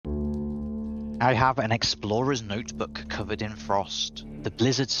I have an explorer's notebook covered in frost. The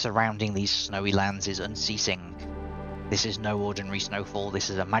blizzard surrounding these snowy lands is unceasing. This is no ordinary snowfall, this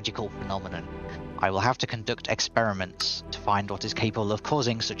is a magical phenomenon. I will have to conduct experiments to find what is capable of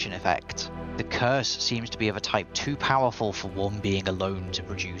causing such an effect. The curse seems to be of a type too powerful for one being alone to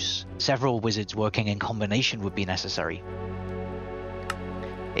produce. Several wizards working in combination would be necessary.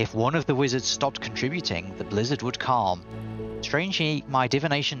 If one of the wizards stopped contributing, the blizzard would calm. Strangely, my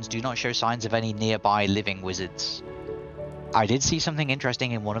divinations do not show signs of any nearby living wizards. I did see something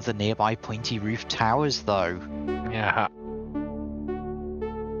interesting in one of the nearby pointy roof towers, though. Yeah.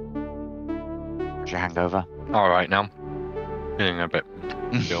 What's your hangover? Alright now. Feeling a bit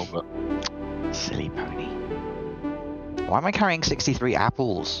ill, but... Silly pony. Why am I carrying 63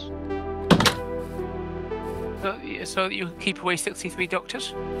 apples? So you can keep away 63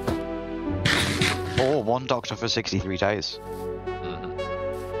 doctors? Or one doctor for 63 days.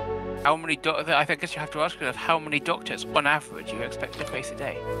 How many doctors? I guess you have to ask yourself how many doctors, on average, you expect to face a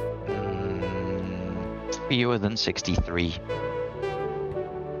day. Fewer than 63.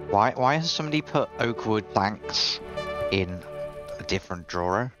 Why has somebody put oak wood planks in a different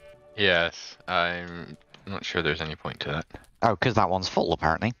drawer? Yes, I'm not sure there's any point to that. Oh, because that one's full,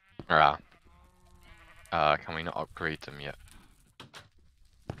 apparently. Can we not upgrade them yet?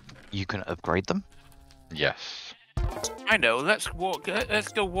 You can upgrade them? Yes. I know. Let's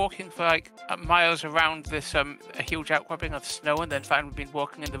go walking for like miles around this a huge outcropping of snow, and then find we've been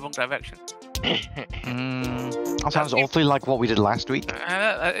walking in the wrong direction. That sounds awfully like what we did last week.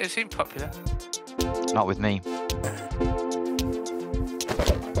 It seemed popular. Not with me.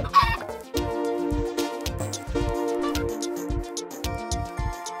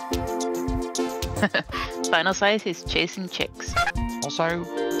 Finalsight is chasing chicks. Also,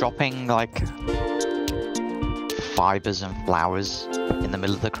 dropping like fibers and flowers in the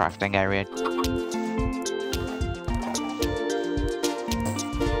middle of the crafting area.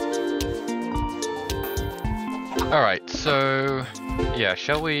 Alright, so... yeah,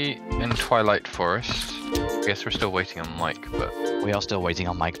 shall we in Twilight Forest? I guess we're still waiting on Mike, but... We are still waiting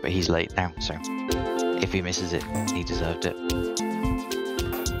on Mike, but he's late now, so... if he misses it, he deserved it.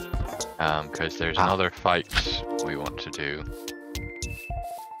 Because there's another fight we want to do.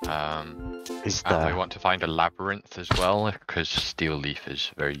 And we want to find a labyrinth as well, because steel leaf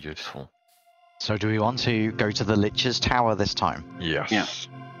is very useful. So do we want to go to the Lich's Tower this time? Yes. Yeah.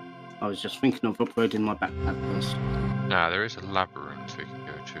 I was just thinking of upgrading my backpack first. Nah, there is a labyrinth we can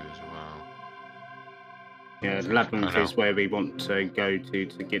go to as well. Yeah, the labyrinth is where we want to go to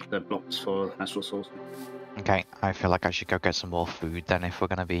get the blocks for natural source. Okay, I feel like I should go get some more food then if we're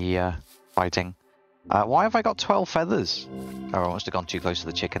going to be fighting. Why have I got 12 feathers? Oh, I must have gone too close to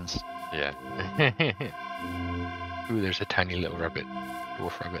the chickens. Yeah. Ooh, there's a tiny little rabbit.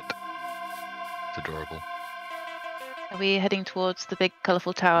 Dwarf rabbit. It's adorable. Are we heading towards the big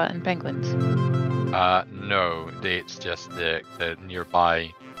colourful tower and penguins? No. It's just the nearby,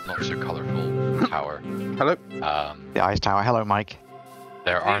 not so colourful tower. Hello? The ice tower. Hello, Mike.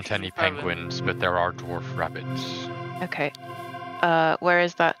 There aren't any penguins, but there are dwarf rabbits. Okay. Where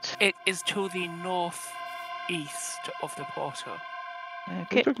is that? It is to the northeast of the portal.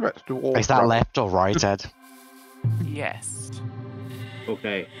 Okay. Is that left or right, Ed? Yes.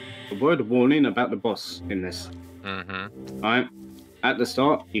 Okay. A word of warning about the boss in this. Mm-hmm. Alright. At the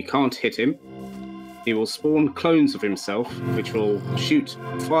start, you can't hit him. He will spawn clones of himself, which will shoot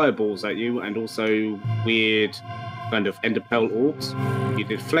fireballs at you, and also weird kind of enderpearl orbs. You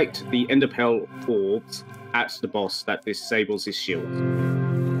deflect the enderpearl orbs at the boss, that disables his shield.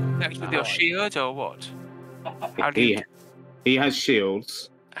 Next with your shield or what? How do you? He has shields.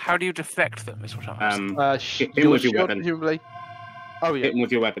 How do you deflect them? Is what I'm asking. Hit him with your weapon. Presumably. Oh yeah. Hit him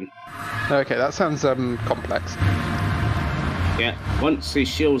with your weapon. Okay, that sounds complex. Yeah. Once his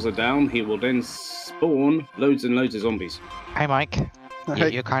shields are down, he will then spawn loads and loads of zombies. Hey, Mike. Hey.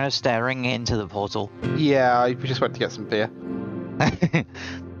 You're kind of staring into the portal. Yeah, I just went to get some beer.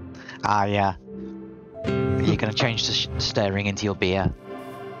 Ah, yeah. You're going to change to staring into your beer.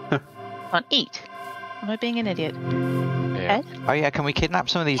 Can't eat. Am I being an idiot? Yeah. Ed? Oh, yeah, can we kidnap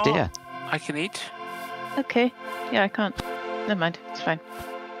some of these deer? I can eat. Okay. Yeah, I can't. Never mind. It's fine.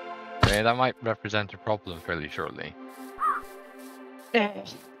 Yeah, that might represent a problem fairly shortly.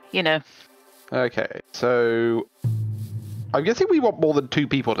 You know. Okay, so I'm guessing we want more than 2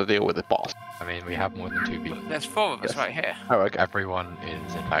 people to deal with the boss. I mean, we have more than 2 people. There's 4 of us Yes. right here. Oh, okay. Everyone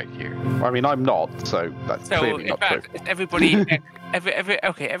is in fact here. I mean, I'm not, so that's So clearly in not true. fact, everybody,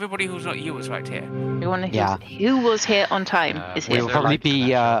 everybody who's not you is right here. Everyone Yeah. who was here on time is We here. will Is there probably like be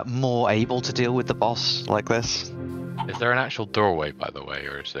connection? more able to deal with the boss like this. Is there an actual doorway, by the way,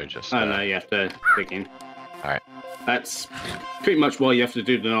 or is there just? Oh no, you have to dig in. Alright. That's pretty much why you have to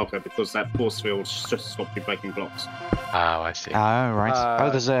do the narco, because that force field just stops you breaking blocks. Oh, I see. Oh, right. Oh,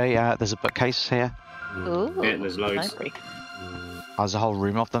 there's a bookcase here. Ooh, Yeah, there's loads. library. Oh, there's a whole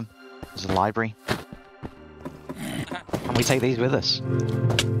room of them. There's a library. Can we take these with us?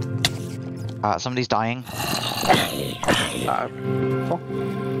 Somebody's dying.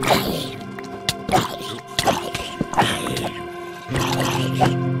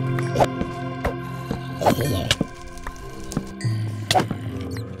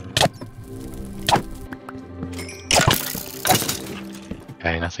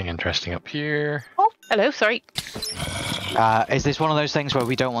 Okay, nothing interesting up here. Oh, hello, sorry. Is this one of those things where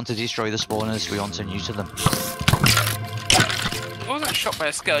we don't want to destroy the spawners, we want to neuter them? I wasn't shot by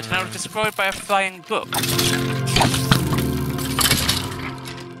a skeleton, I was destroyed by a flying book.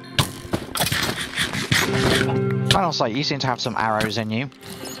 Finalsight, you seem to have some arrows in you.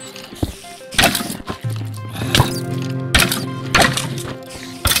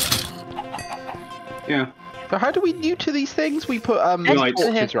 Yeah. So how do we neuter these things? We put Lights.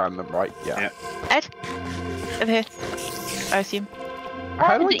 torches around them, right? Yeah. Ed, over here. I assume.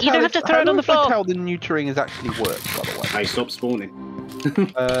 How do I You tell don't have if- to throw how it on do the I floor. tell the neutering has actually worked, by the way? They stop spawning.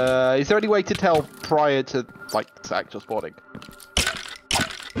 Is there any way to tell prior to actual spawning?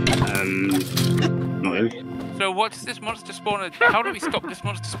 Not really. So what is this monster spawner? How do we stop this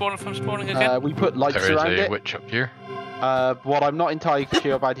monster spawner from spawning again? We put lights There is around a it. witch up here. What I'm not entirely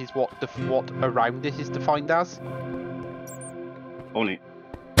sure about is what around it is defined as. On it.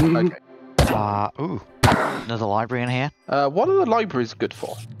 Okay. Ooh. Another library in here. What are the libraries good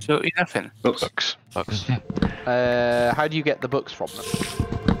for? So nothing. Books. Books. How do you get the books from them?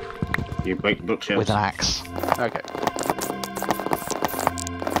 You break the bookshelves. With an axe. Okay.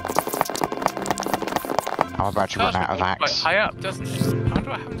 I'm about to run out of Quite axe. high up, doesn't it? How do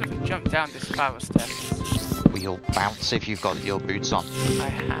I have to jump down this spiral steps? We'll bounce if you've got your boots on. I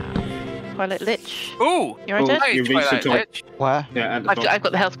have. Twilight Lich. Ooh! You're right, Oh, Ed? Hi, you reached the Twilight top. Lich. Where? Yeah, at the I've top.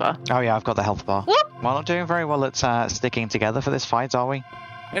 got the health bar. Oh yeah, I've got the health bar. Whoop! Well, not doing very well at sticking together for this fight, are we?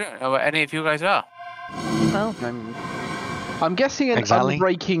 I don't know where any of you guys are. Well, I'm guessing an Exactly.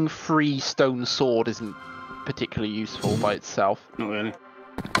 unbreaking free stone sword isn't particularly useful by itself. Not really.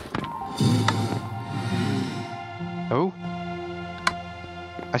 Oh.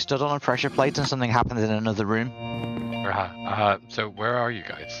 I stood on a pressure plate and something happened in another room. So where are you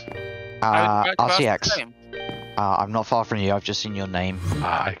guys? I was about to ask the RCX. same. I'm not far from you, I've just seen your name.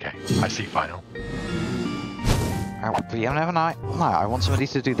 Okay. I see final. Oh, but you never know. No, I want somebody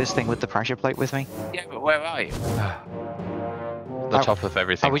to do this thing with the pressure plate with me. Yeah, but where are you? The Oh. top of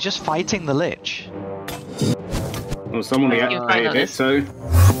everything. Are we just fighting the Lich? Well, someone You find out deactivated it, this. so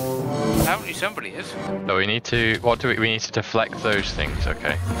Apparently somebody is. So we need to. What do we? We need to deflect those things.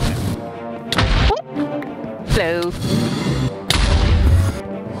 Okay. hello.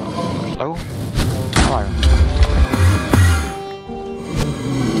 Oh. Hello.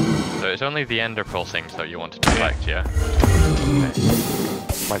 So it's only the ender pearl things that you want to deflect, yeah?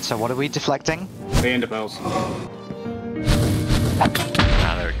 Wait, so what are we deflecting? the ender pearls.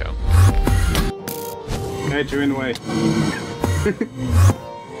 Ah, there we go. Ed, you're in the way.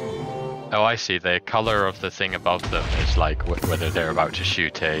 Oh, I see. The color of the thing above them is like whether they're about to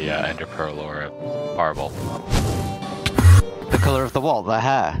shoot a ender pearl or a fireball. The colour of the what? Their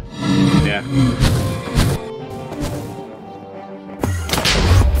hair? Yeah.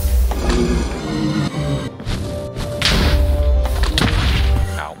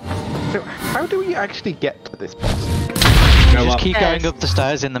 Ow. So how do we actually get to this boss? You Go just up. keep Stairs. going up the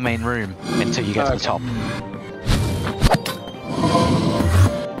stairs in the main room until you get to the top.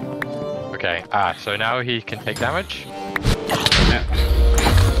 Okay. So now he can take damage. Yeah.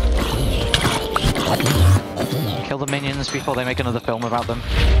 Kill the minions before they make another film about them.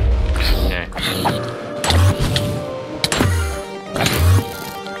 Yeah.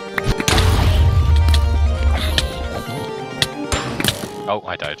 Oh,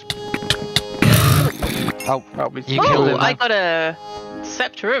 I died. Oh, Probably. you killed Oh, him. I though. got a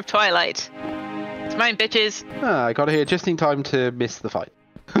Scepter of Twilight. It's mine, bitches. I got here just in time to miss the fight.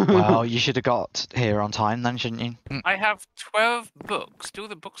 Well, you should have got here on time then, shouldn't you? I have 12 books. Do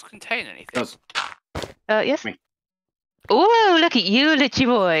the books contain anything? Does. Yes. Me. Oh, look at you, Litchy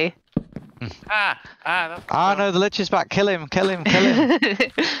boy. That's Ah, no, the Lich is back. Kill him, kill him, kill him.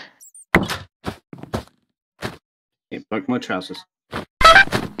 It broke my trousers.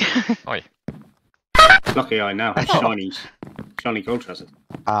 Oi. Lucky I now have shiny gold trousers.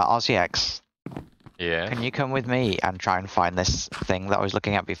 RCX, Yeah. can you come with me and try and find this thing that I was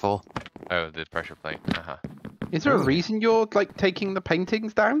looking at before? Oh, the pressure plate. Is there a Ooh. reason you're like taking the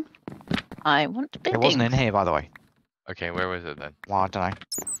paintings down? I want It buildings. wasn't in here, by the way. Okay, where was it then? Well, I don't know.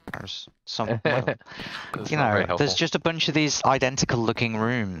 There's some. That's You not very know, helpful. there's just a bunch of these identical-looking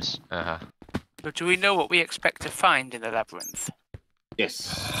rooms. Uh-huh. But do we know what we expect to find in the labyrinth?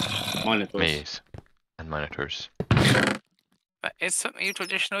 Yes. Minotaurs. Maze and monitors. That is something you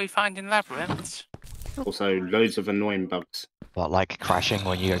traditionally find in labyrinths. Also, loads of annoying bugs. What, like crashing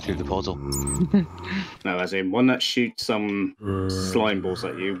when you go through the portal? No, as in one that shoots some slime balls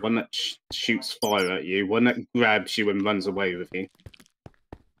at you, one that shoots fire at you, one that grabs you and runs away with you.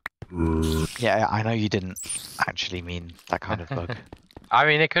 Yeah, I know you didn't actually mean that kind of bug. I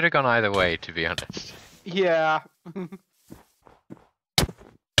mean, it could have gone either way, to be honest. Yeah.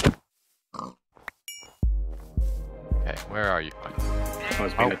 Okay, where are you? I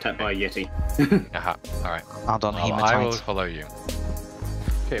was being attacked by a Yeti. Aha, alright. Hold on, I will hematite. follow you.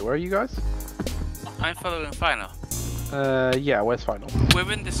 Okay, where are you guys? I'm following Final. Yeah, where's Final?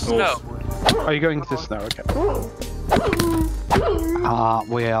 We're in the snow. Are you going to the snow? Okay.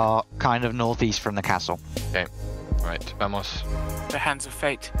 We are kind of northeast from the castle. Right, vamos. The hands of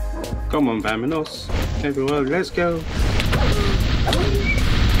fate. Come on, Vamanos. Everyone, let's go.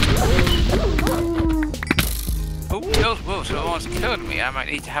 Oh, whoa, so it almost killed me. I might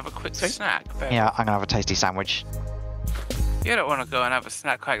need to have a quick snack. But Yeah, I'm gonna have a tasty sandwich. you don't want to go and have a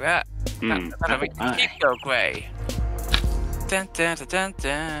snack like that. That'll make the teeth go grey. Dun dun dun dun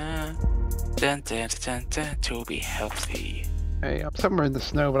dun. Dun dun dun dun. To be healthy. Hey, I'm somewhere in the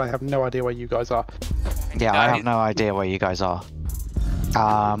snow, but I have no idea where you guys are. Yeah, I have no idea where you guys are.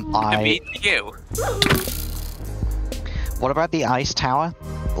 To meet you. What about the ice tower?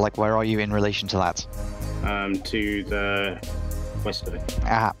 Like, where are you in relation to that? To the west of it.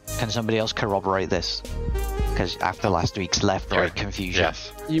 Can somebody else corroborate this? Because after last week's left-right confusion.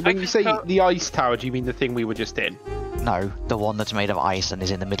 Yes. When you say the ice tower, do you mean the thing we were just in? No, the one that's made of ice and is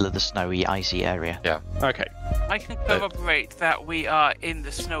in the middle of the snowy, icy area. Okay. I can corroborate that we are in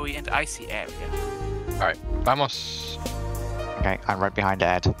the snowy and icy area. Alright, vamos. Okay, I'm right behind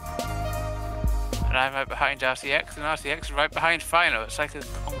Ed. And I'm right behind RCX, and RCX is right behind Final. It's like a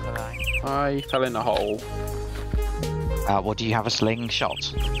conga line. I fell in a hole. What, do you have a slingshot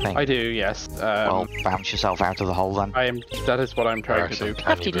thing? I do, yes. Well, bounce yourself out of the hole then. That is what I'm trying to do.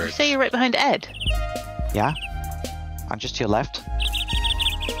 Tufty, did you say you're right behind Ed? Yeah? I'm just to your left.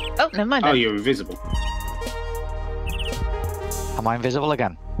 Oh, never mind. Oh, then. you're invisible. Am I invisible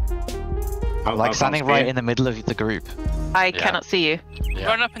again? Oh, I'm like oh, standing right in the middle of the group. I cannot see you. Yeah.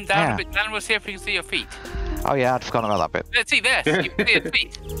 Run up and down Yeah. a bit, Dan. We'll see if we can see your feet. Oh yeah, I'd forgotten about that bit. Let's see this. You can see his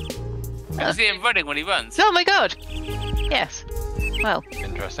feet. You can see him running when he runs. Oh my god! Yes. Well,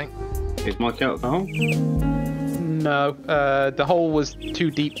 Interesting. Is Mike out of the hole? No, the hole was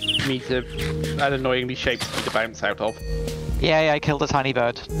too deep for me to, and annoyingly shaped for me to bounce out of. Yeah, I killed a tiny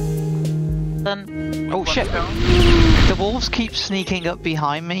bird. then Oh shit! The wolves keep sneaking up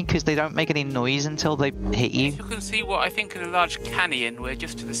behind me because they don't make any noise until they hit you. You can see what I think is a large canyon. We're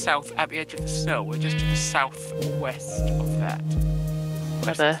just to the south, at the edge of the snow. We're just to the southwest of that.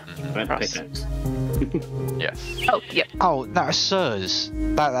 whether. Red Cross. pickaxe. Yes. Oh, yep. Oh, no, sirs.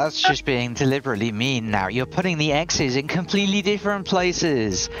 That's just being deliberately mean now. You're putting the X's in completely different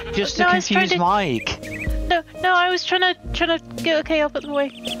places just to No, I was trying confuse to- Mike. No, I was trying to get okay up at the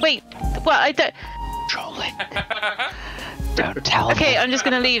way. Wait, what? I don't. Trolling. Don't tell Okay, me. I'm just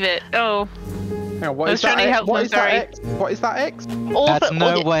gonna leave it. Oh, Hang on, what I is was trying that? to help What them, is that sorry. X? What is that X? all That's but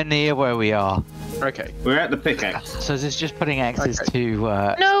nowhere near where we are. Okay. We're at the pickaxe. So it's just putting X's Okay.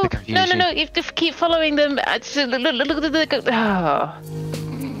 to No, confuse no, you. you have to keep following them. Oh,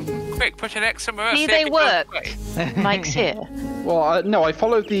 Quick, put an X somewhere else. See, see if they it goes work. away. Mike's here. Well, no, I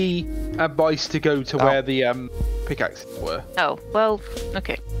followed the advice to go to where the pickaxes were. Oh, well,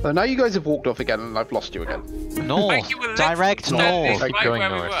 okay. So now you guys have walked off again, and I've lost you again. North. Like you were Direct standing north. Like right going where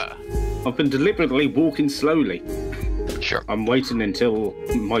north. we were. I've been deliberately walking slowly. Sure. I'm waiting until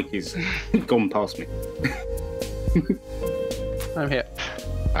Mike is gone past me. I'm here.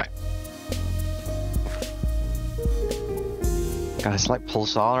 Got a slight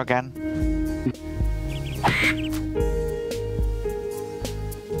pulsar again.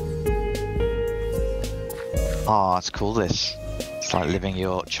 Oh, it's cool this. It's like living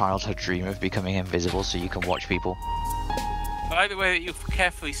your childhood dream of becoming invisible so you can watch people. By the way, that you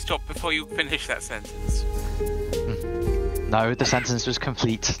carefully stop before you finish that sentence. No, the sentence was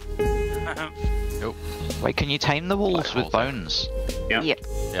complete. Wait, can you tame the wolves with bones Yeah. Yep.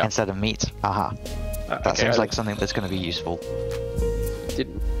 Yeah. instead of meat? Aha. That Okay, seems I like something that's going to be useful.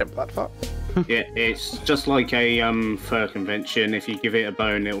 didn't jump that far. Yeah, it's just like a fur convention. If you give it a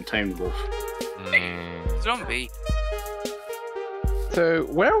bone, it'll tame the wolf. zombie. So,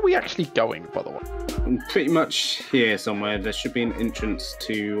 where are we actually going, by the way? Pretty much here somewhere. There should be an entrance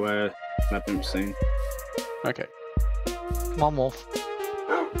to Labyrinth soon. Okay. Come on, Wolf.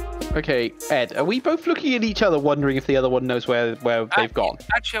 Okay, Ed, are we both looking at each other wondering if the other one knows where they've gone?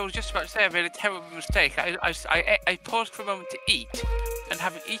 Actually, I was just about to say I made a terrible mistake. I paused for a moment to eat, and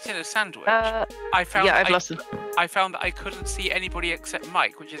having eaten a sandwich, I found I've lost them. I found that I couldn't see anybody except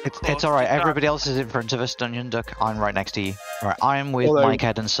Mike, which is It's alright, everybody else is in front of us, Dungeon Duck. I'm right next to you. Alright, I'm with Mike,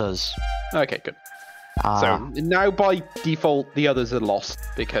 Ed, and Suz. Okay, good. So, now by default, the others are lost,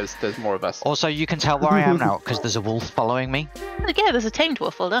 because there's more of us. Also, you can tell where I am now, because there's a wolf following me. Oh, yeah, there's a tamed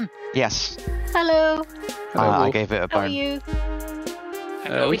wolf. Well done. Yes. Hello. Hello, I Wolf. gave it a How are bone. you?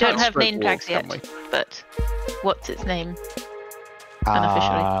 We We don't can't have spread name wolf, tags can yet, we? but what's its name?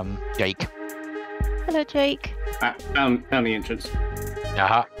 Unofficially. Jake. Hello, Jake. Found the entrance.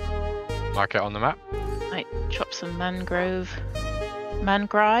 Aha. Mark it on the map. Might chop some mangrove.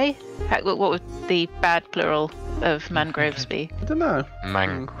 Mangrai? What would the bad plural of mangroves be? I don't know.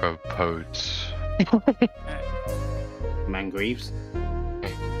 Mangropodes. Mangroves.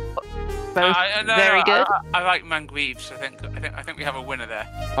 Both No, very good. I like Mangreaves. I think we have a winner there.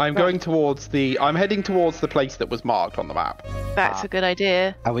 I'm heading towards the place that was marked on the map. That's a good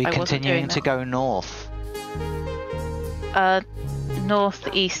idea. Are we I wasn't continuing doing to that. go north?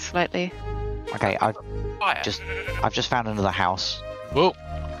 Northeast slightly. Okay, I've Fire. just found another house. Whoa.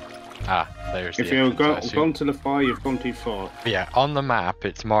 Ah, there's the If you've entrance, I assume. gone to the fire, you've gone too far. Yeah, on the map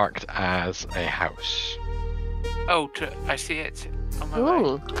it's marked as a house. Oh, I see it. On my way.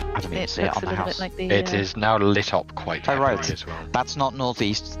 Ooh, I don't even it see it looks on a the little house. bit like the. It is now lit up quite Oh, heavily right. as well. That's not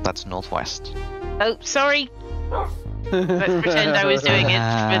northeast, that's northwest. Oh, sorry. Let's pretend I was doing it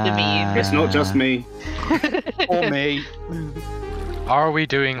for the meme. It's not just me. Or me. Are we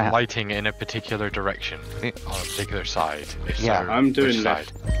doing lighting in a particular direction? On a particular side? If Yeah. so, I'm doing which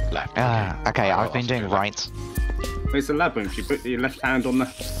left. Side? Left. Okay, Right, I've I'll been doing do that. right. It's a labyrinth. You put your left hand on the.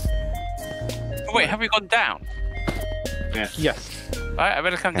 Oh, wait, have we gone down? Yes. Right, I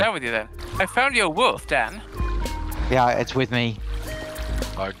better come down with you then. I found your wolf, Dan. Yeah, it's with me.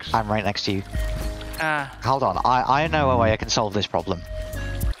 Bugs. I'm right next to you. Hold on, I know a way I can solve this problem.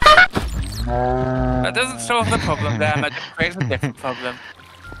 That doesn't solve the problem, Dan. That just creates a different problem.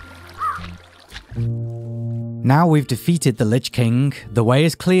 Now we've defeated the Lich King, the way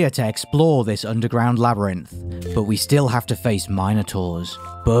is clear to explore this underground labyrinth, but we still have to face minotaurs,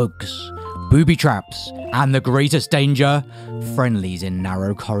 bugs, booby traps, and the greatest danger, friendlies in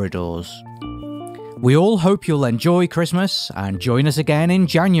narrow corridors. We all hope you'll enjoy Christmas and join us again in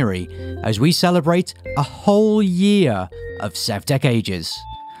January as we celebrate a whole year of Sevtech Ages.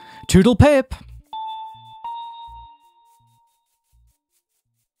 Toodle pip!